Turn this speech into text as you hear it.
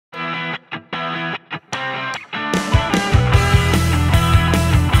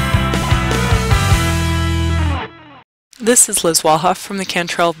This is Liz Walhoff from the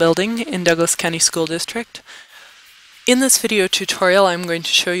Cantrell Building in Douglas County School District. In this video tutorial, I'm going to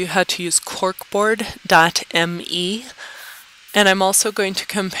show you how to use Corkboard.m4v, and I'm also going to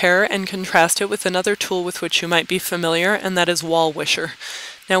compare and contrast it with another tool with which you might be familiar, and that is Wallwisher.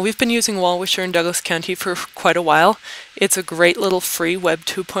 Now, we've been using Wallwisher in Douglas County for quite a while. It's a great little free Web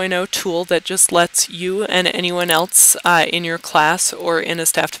 2.0 tool that just lets you and anyone else in your class or in a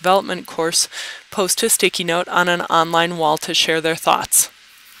staff development course post a sticky note on an online wall to share their thoughts.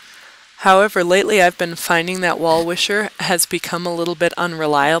 However, lately I've been finding that Wallwisher has become a little bit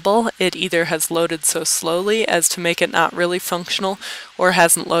unreliable. It either has loaded so slowly as to make it not really functional or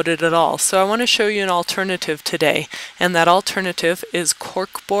hasn't loaded at all. So I want to show you an alternative today, and that alternative is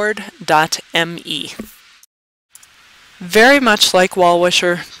Corkboard.me. Very much like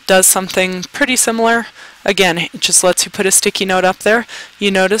Wallwisher, does something pretty similar. Again, it just lets you put a sticky note up there. You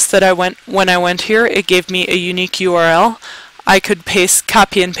notice that when I went here, it gave me a unique URL. I could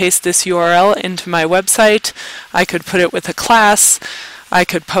copy and paste this URL into my website. I could put it with a class. I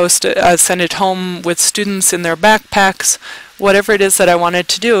could send it home with students in their backpacks, whatever it is that I wanted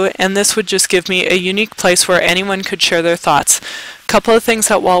to do, and this would just give me a unique place where anyone could share their thoughts. A couple of things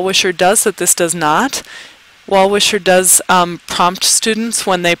that Wallwisher does that this does not. Wallwisher does prompt students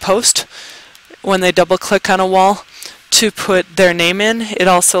when they post, when they double-click on a wall, to put their name in. It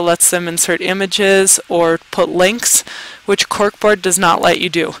also lets them insert images or put links, which Corkboard does not let you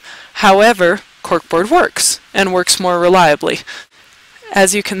do. However, Corkboard works, and works more reliably.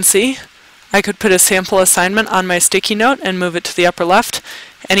 As you can see, I could put a sample assignment on my sticky note and move it to the upper left.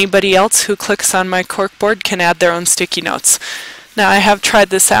 Anybody else who clicks on my Corkboard can add their own sticky notes. Now, I have tried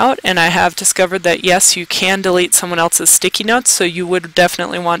this out, and I have discovered that yes, you can delete someone else's sticky notes, so you would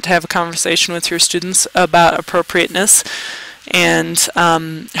definitely want to have a conversation with your students about appropriateness and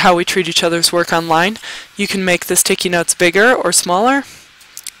how we treat each other's work online. You can make the sticky notes bigger or smaller,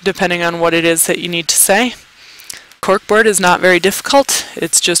 depending on what it is that you need to say. Corkboard is not very difficult.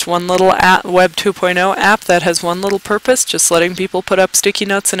 It's just one little Web 2.0 app that has one little purpose, just letting people put up sticky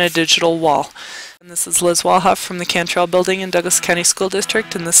notes in a digital wall. And this is Liz Walhoff from the Cantrell Building in Douglas County School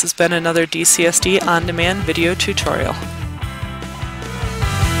District, and this has been another DCSD On Demand video tutorial.